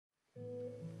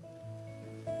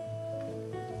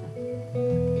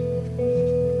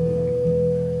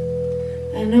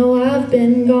I know I've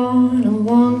been gone a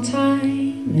long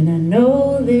time, and I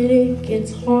know that it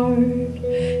gets hard,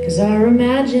 'cause our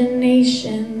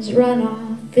imaginations run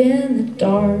off in the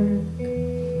dark.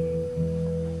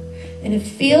 And it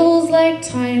feels like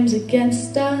time's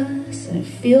against us, and it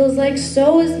feels like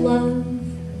so is love,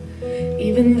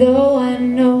 even though I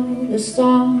know the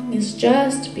song has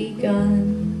just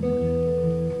begun.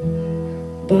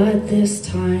 But this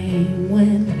time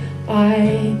when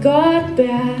I got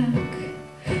back,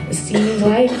 it seemed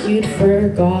like you'd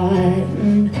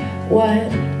forgotten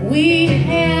what we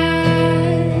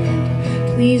had.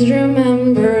 Please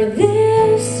remember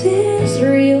this is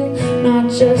real, not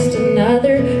just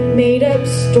another made-up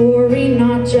story,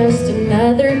 not just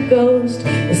another ghost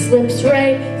that slips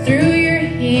right through your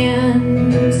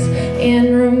hands.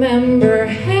 And remember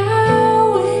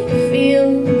how it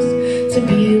feels to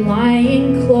be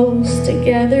lying close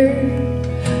together,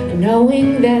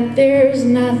 knowing that there's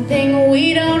nothing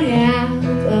we don't have.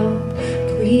 Oh,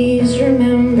 please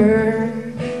remember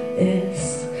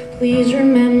this. Please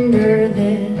remember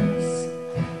this.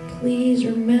 Please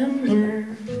remember.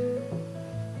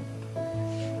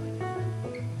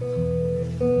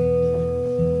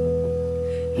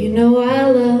 You know I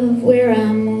love where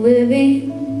I'm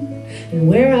living and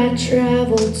where I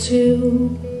travel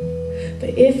to,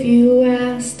 but if you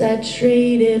asked, I'd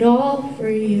trade it all for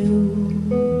you.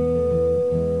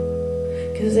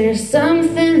 'Cause there's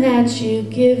something that you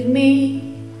give me,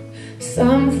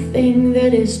 something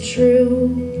that is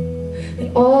true, that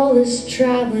all this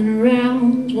traveling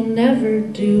around will never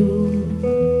do.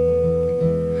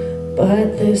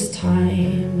 But this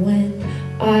time when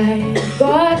I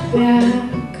got back,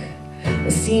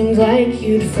 it seemed like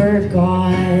you'd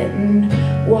forgotten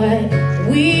what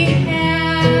we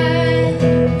had.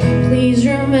 Please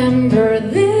remember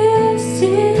this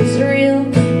is real,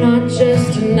 not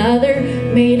just another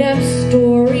made-up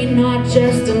story, not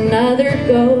just another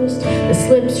ghost that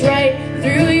slips right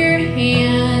through your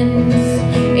hands.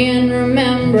 And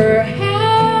remember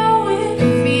how it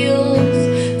feels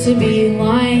to be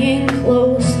lying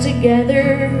close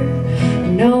together,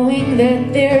 knowing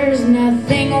that there's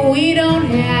nothing we don't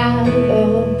have.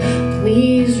 Oh,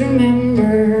 please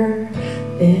remember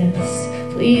this.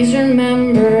 Please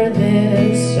remember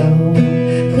this. Oh,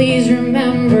 please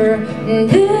remember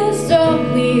this. Oh,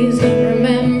 please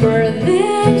remember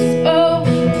this. Oh,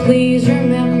 please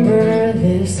remember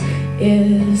this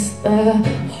is the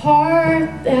heart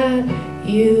that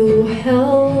you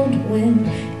held when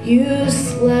you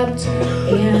slept,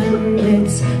 and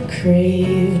it's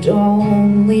craved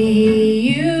only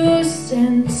you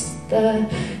since the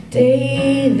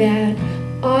day that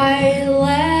I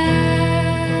left.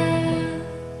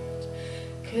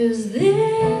 'Cause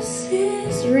this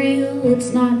is real,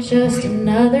 it's not just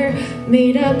another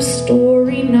made-up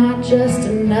story, not just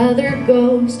another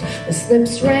ghost that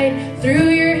slips right through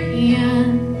your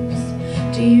hands.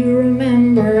 Do you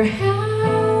remember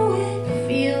how it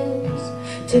feels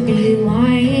to be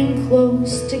lying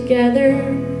close together,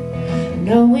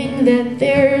 knowing that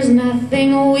there's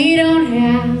nothing we don't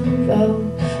have? Oh,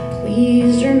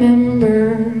 please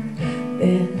remember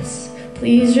this.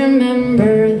 Please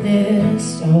remember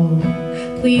this. Oh,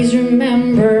 please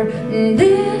remember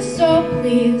this. Oh,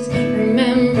 please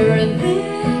remember this.